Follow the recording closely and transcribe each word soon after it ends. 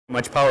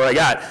much power I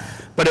got,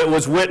 but it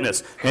was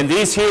witness. And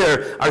these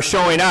here are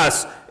showing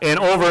us, and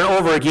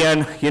over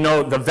again, you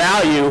know, the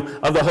value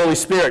of the Holy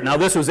Spirit. Now,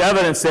 this was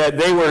evidence that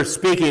they were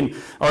speaking,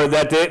 or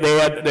that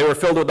they were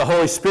filled with the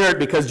Holy Spirit,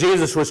 because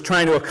Jesus was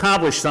trying to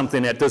accomplish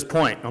something at this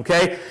point,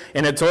 okay?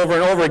 And it's over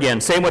and over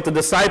again. Same with the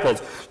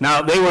disciples.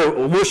 Now, they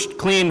were whooshed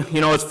clean, you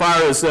know, as far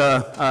as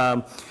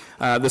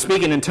the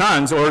speaking in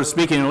tongues or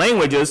speaking in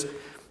languages,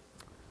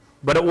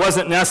 but it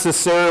wasn't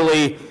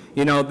necessarily,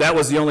 you know, that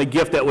was the only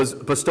gift that was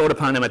bestowed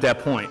upon them at that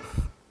point.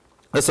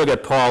 Let's look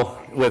at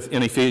Paul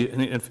in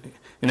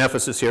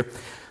Ephesus here. It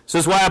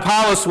says, while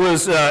Apollos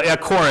was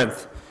at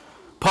Corinth,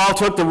 Paul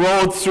took the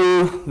road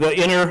through the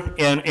inner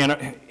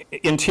and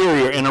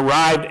interior and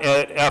arrived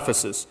at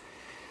Ephesus.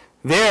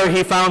 There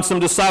he found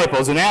some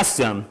disciples and asked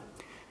them,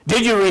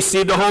 did you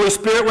receive the Holy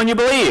Spirit when you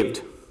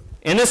believed?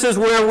 And this is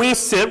where we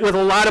sit with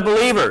a lot of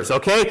believers,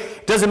 okay?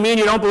 It doesn't mean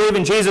you don't believe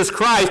in Jesus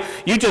Christ.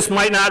 You just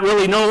might not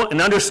really know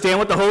and understand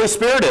what the Holy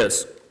Spirit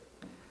is.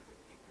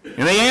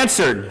 And they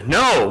answered,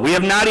 no, we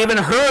have not even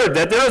heard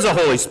that there is a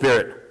Holy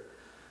Spirit.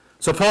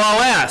 So Paul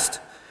asked,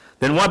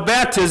 then what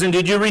baptism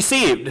did you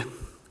receive?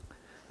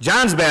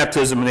 John's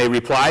baptism, they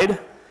replied.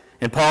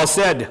 And Paul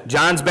said,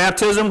 John's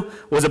baptism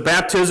was a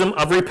baptism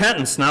of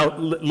repentance. Now,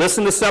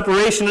 listen to the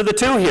separation of the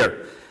two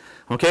here.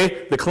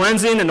 Okay, the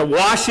cleansing and the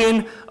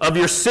washing of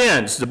your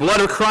sins, the blood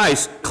of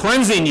Christ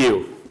cleansing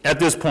you at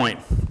this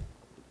point.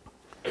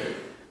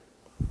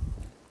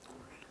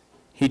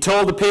 He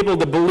told the people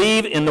to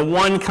believe in the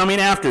one coming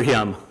after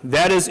him,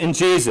 that is, in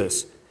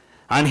Jesus.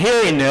 On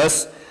hearing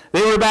this,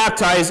 they were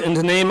baptized in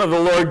the name of the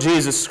Lord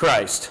Jesus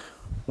Christ.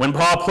 When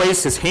Paul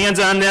placed his hands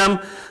on them,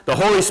 the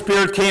Holy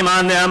Spirit came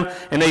on them,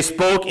 and they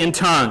spoke in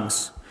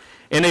tongues,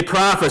 and they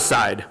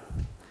prophesied.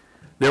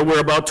 There were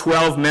about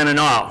 12 men in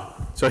all.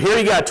 So here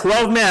you got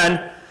 12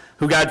 men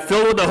who got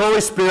filled with the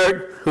Holy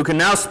Spirit, who can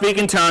now speak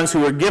in tongues, who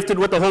were gifted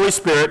with the Holy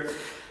Spirit,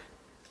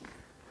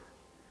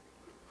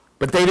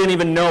 but they didn't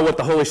even know what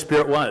the Holy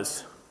Spirit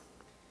was.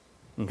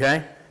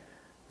 Okay?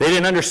 They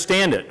didn't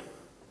understand it.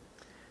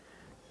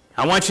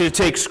 I want you to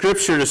take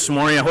Scripture this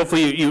morning.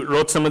 Hopefully you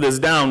wrote some of this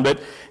down, but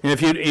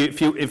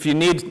if you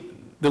need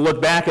to look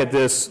back at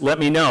this, let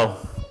me know.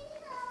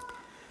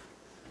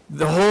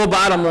 The whole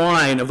bottom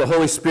line of the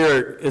Holy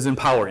Spirit is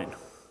empowering.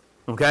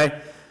 Okay?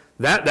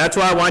 That's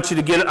why I want you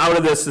to get out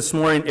of this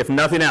morning, if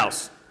nothing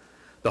else.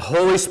 The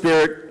Holy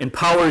Spirit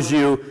empowers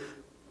you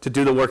to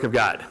do the work of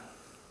God,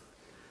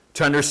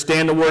 to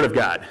understand the Word of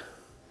God,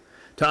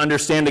 to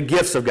understand the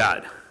gifts of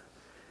God.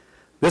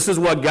 This is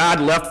what God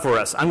left for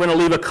us. I'm going to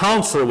leave a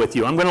counselor with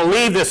you. I'm going to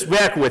leave this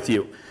back with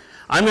you.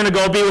 I'm going to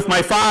go be with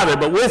my Father,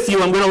 but with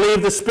you I'm going to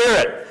leave the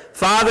Spirit.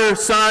 Father,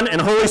 Son, and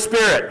Holy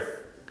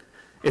Spirit.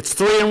 It's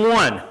 3 in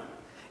 1.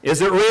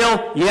 Is it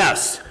real?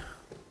 Yes.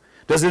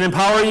 Does it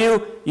empower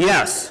you?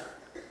 Yes.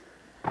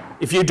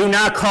 If you do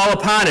not call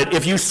upon it,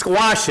 if you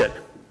squash it,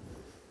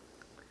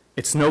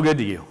 it's no good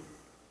to you.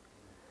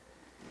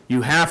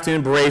 You have to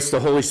embrace the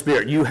Holy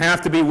Spirit. You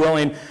have to be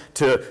willing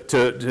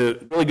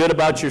to really good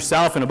about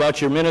yourself and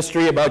about your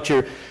ministry, about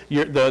your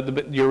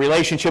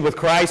relationship with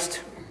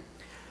Christ.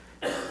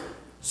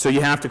 So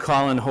you have to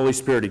call on the Holy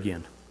Spirit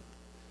again.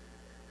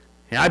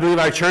 And I believe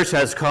our church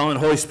has to call on the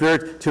Holy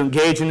Spirit to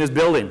engage in this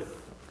building.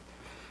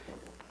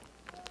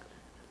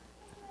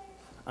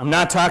 I'm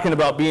not talking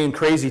about being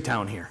crazy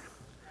town here.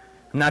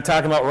 I'm not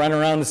talking about running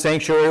around the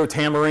sanctuary with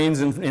tambourines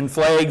and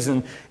flags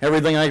and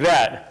everything like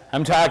that.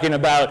 I'm talking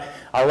about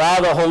allow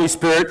the Holy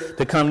Spirit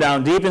to come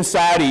down deep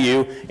inside of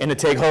you and to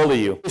take hold of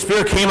you. The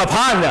Spirit came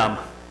upon them,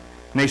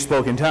 and they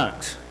spoke in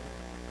tongues.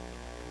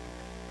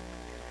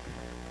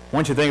 I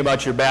want you to think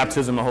about your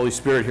baptism of the Holy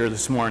Spirit here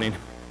this morning.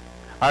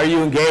 Are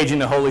you engaging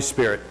the Holy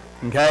Spirit?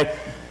 Okay?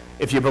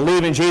 If you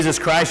believe in Jesus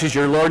Christ as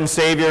your Lord and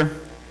Savior,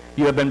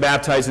 you have been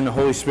baptized in the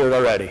Holy Spirit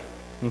already.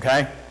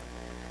 Okay?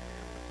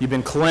 You've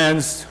been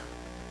cleansed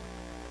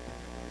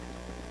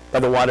by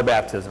the water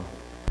baptism.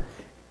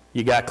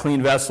 You got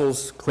clean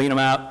vessels, clean them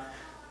out,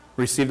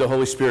 receive the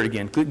Holy Spirit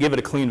again. Give it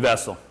a clean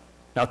vessel.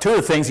 Now, 2 of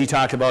the things he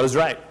talked about is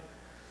right.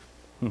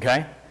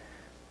 Okay?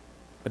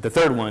 But the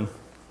third one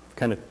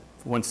kind of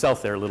went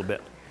south there a little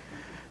bit.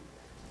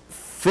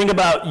 Think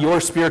about your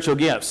spiritual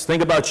gifts.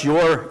 Think about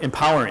your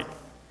empowering.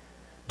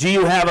 Do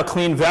you have a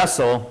clean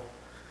vessel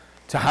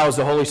to house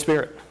the Holy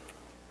Spirit?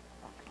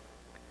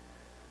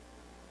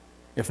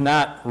 If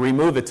not,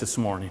 remove it this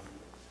morning.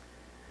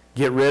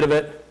 Get rid of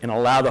it and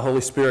allow the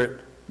Holy Spirit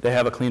to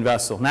have a clean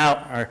vessel.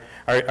 Now,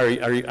 are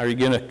you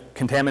going to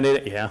contaminate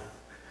it? Yeah.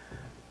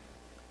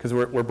 Because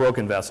we're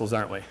broken vessels,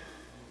 aren't we?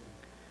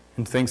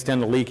 And things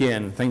tend to leak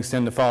in, things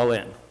tend to fall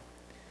in.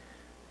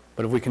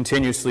 But if we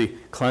continuously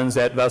cleanse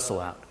that vessel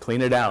out,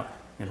 clean it out,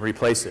 and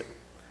replace it,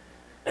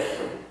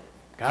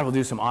 God will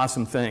do some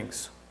awesome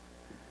things.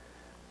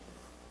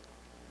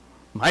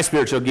 My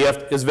spiritual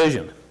gift is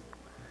vision.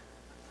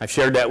 I've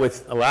shared that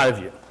with a lot of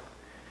you.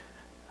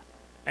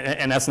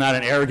 And that's not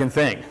an arrogant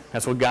thing.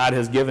 That's what God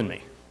has given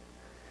me.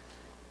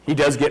 He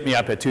does get me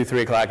up at 2,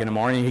 3 o'clock in the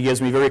morning. He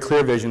gives me very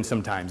clear vision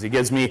sometimes. He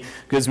gives me,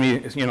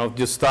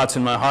 just thoughts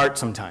in my heart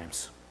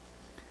sometimes.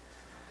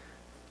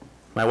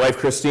 My wife,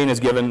 Christine, is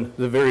given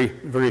the very,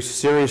 very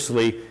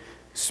seriously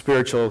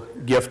spiritual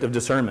gift of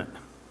discernment.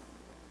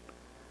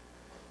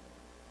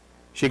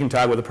 She can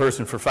talk with a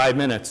person for 5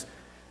 minutes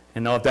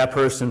and know if that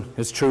person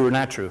is true or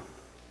not true,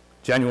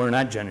 genuine or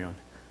not genuine.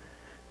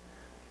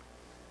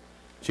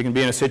 She can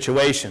be in a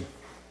situation.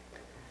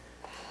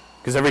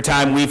 Because every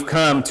time we've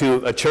come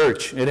to a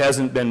church, it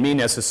hasn't been me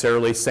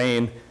necessarily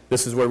saying,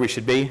 this is where we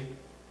should be.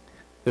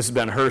 This has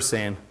been her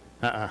saying,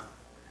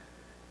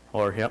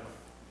 or, yep,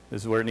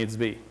 this is where it needs to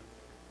be.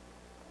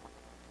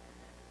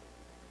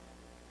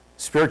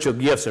 Spiritual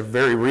gifts are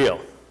very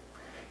real,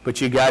 but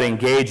you got to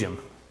engage them,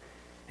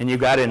 and you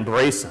got to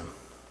embrace them,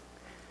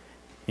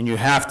 and you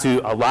have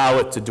to allow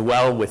it to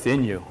dwell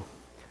within you.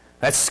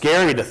 That's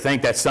scary to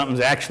think that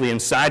something's actually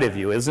inside of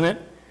you, isn't it?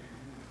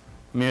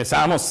 I mean, it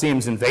almost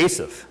seems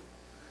invasive.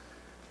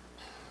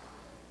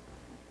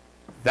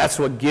 That's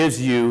what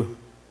gives you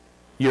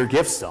your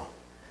gifts, though.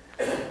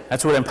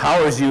 That's what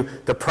empowers you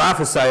to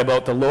prophesy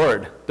about the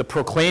Lord, to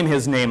proclaim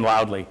His name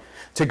loudly,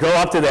 to go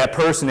up to that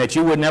person that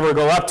you would never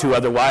go up to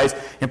otherwise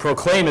and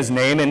proclaim His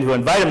name, and to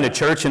invite him to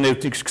church and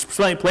to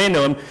explain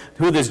to him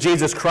who this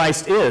Jesus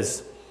Christ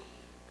is.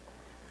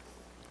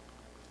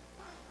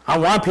 I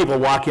want people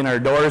walking our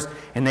doors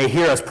and they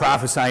hear us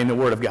prophesying the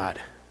Word of God.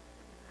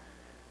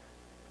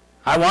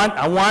 I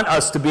want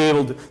us to be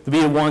able to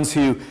be the ones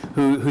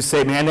who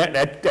say, man,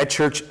 that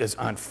church is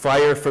on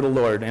fire for the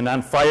Lord. And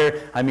on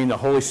fire, I mean the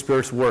Holy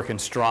Spirit's working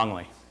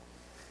strongly.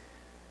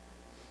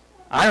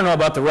 I don't know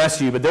about the rest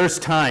of you, but there's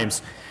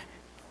times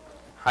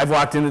I've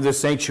walked into this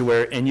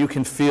sanctuary and you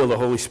can feel the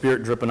Holy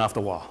Spirit dripping off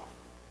the wall.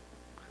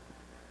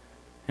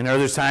 And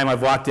there's time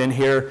I've walked in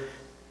here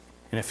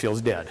and it feels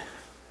dead.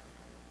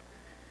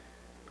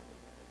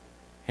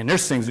 And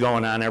there's things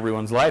going on in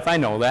everyone's life. I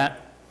know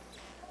that.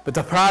 But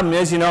the problem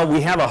is,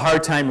 we have a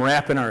hard time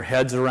wrapping our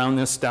heads around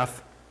this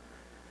stuff.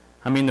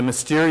 I mean, the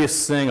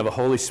mysterious thing of the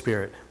Holy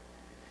Spirit.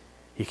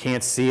 You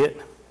can't see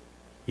it.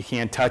 You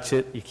can't touch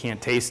it. You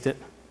can't taste it.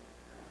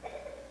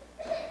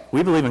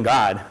 We believe in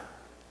God.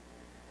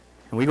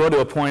 And we go to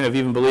a point of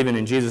even believing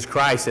in Jesus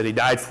Christ, that He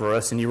died for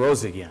us and He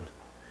rose again.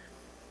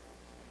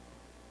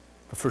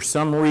 But for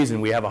some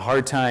reason, we have a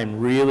hard time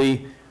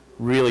really,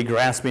 really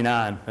grasping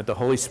on that the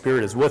Holy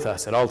Spirit is with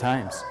us at all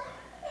times.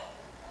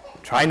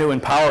 Trying to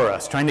empower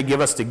us, trying to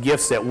give us the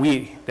gifts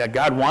that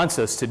God wants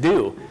us to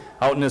do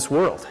out in this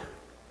world.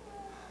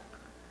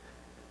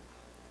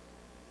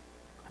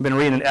 I've been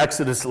reading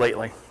Exodus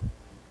lately.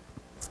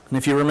 And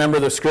if you remember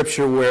the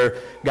scripture where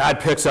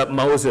God picks up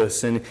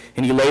Moses and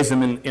He lays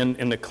him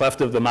in the cleft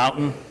of the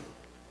mountain,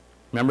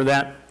 remember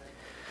that?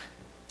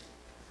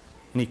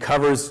 And He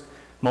covers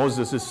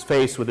Moses'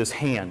 face with His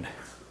hand.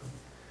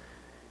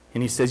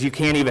 And He says, you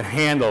can't even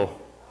handle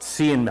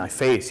seeing my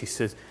face. He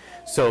says,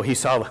 so he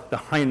saw the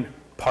hind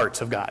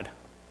parts of God.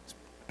 That's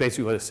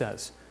basically what it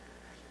says.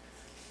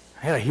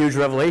 I had a huge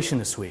revelation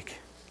this week.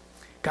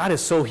 God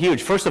is so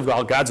huge. First of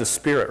all, God's a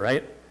spirit,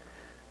 right?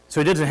 So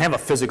He doesn't have a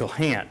physical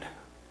hand.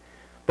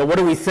 But what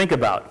do we think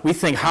about? We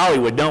think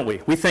Hollywood, don't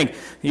we? We think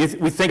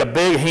a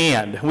big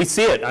hand. We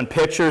see it on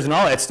pictures and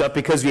all that stuff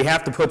because you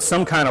have to put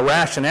some kind of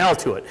rationale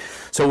to it.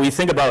 So we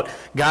think about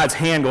God's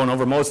hand going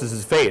over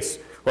Moses' face.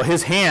 Well,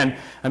 His hand,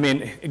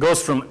 it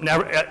goes from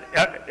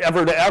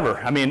ever to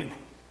ever.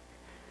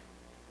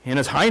 In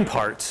His hind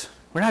parts.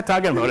 We're not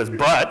talking about His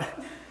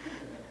butt.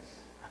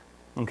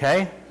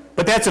 Okay?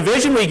 But that's a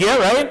vision we get,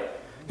 right?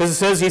 Because it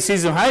says He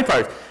sees the hind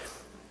parts.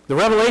 The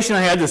revelation I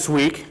had this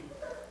week,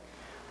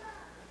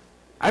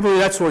 I believe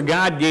that's where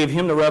God gave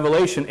him the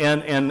revelation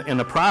and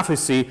the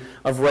prophecy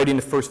of writing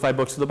the first 5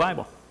 books of the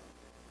Bible.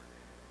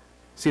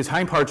 See, His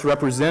hind parts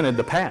represented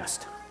the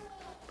past. Isn't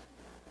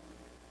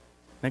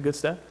that good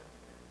stuff?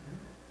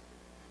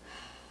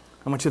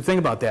 I want you to think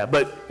about that.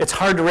 But it's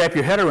hard to wrap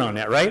your head around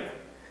that, right?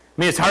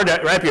 It's hard to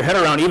wrap your head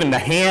around even the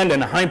hand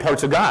and the hind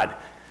parts of God,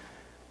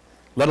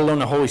 let alone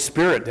the Holy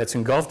Spirit that's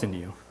engulfed in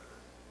you.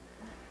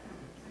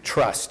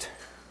 Trust.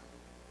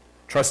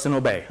 Trust and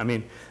obey.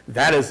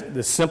 That is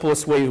the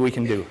simplest way we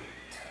can do.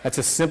 That's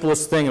the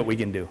simplest thing that we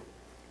can do,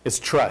 is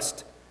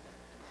trust.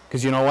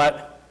 Because you know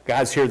what?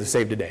 God's here to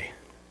save today,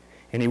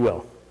 and He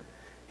will.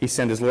 He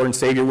sent His Lord and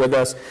Savior with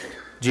us.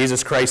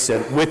 Jesus Christ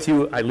said, with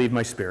you I leave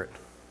my Spirit.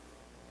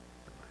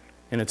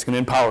 And it's going to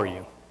empower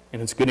you,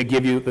 and it's going to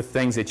give you the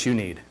things that you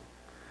need.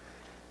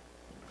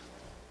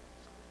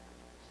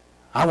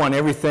 I want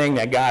everything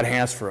that God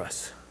has for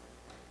us.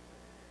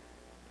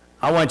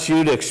 I want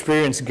you to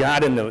experience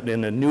God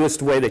in the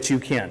newest way that you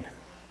can.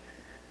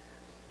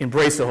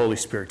 Embrace the Holy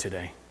Spirit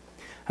today.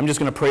 I'm just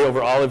going to pray over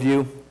all of you.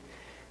 And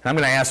I'm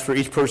going to ask for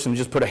each person to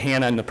just put a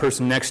hand on the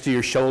person next to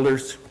your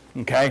shoulders,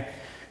 okay?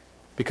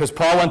 Because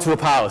Paul went to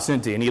Apollos,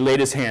 didn't he? And he laid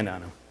his hand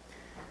on him.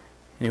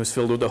 And he was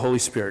filled with the Holy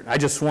Spirit. I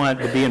just want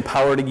to be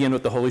empowered again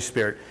with the Holy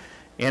Spirit.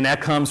 And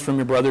that comes from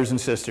your brothers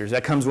and sisters.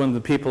 That comes from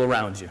the people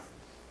around you.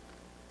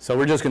 So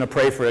we're just going to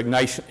pray for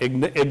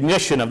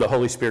ignition of the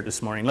Holy Spirit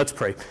this morning. Let's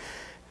pray.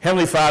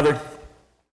 Heavenly Father,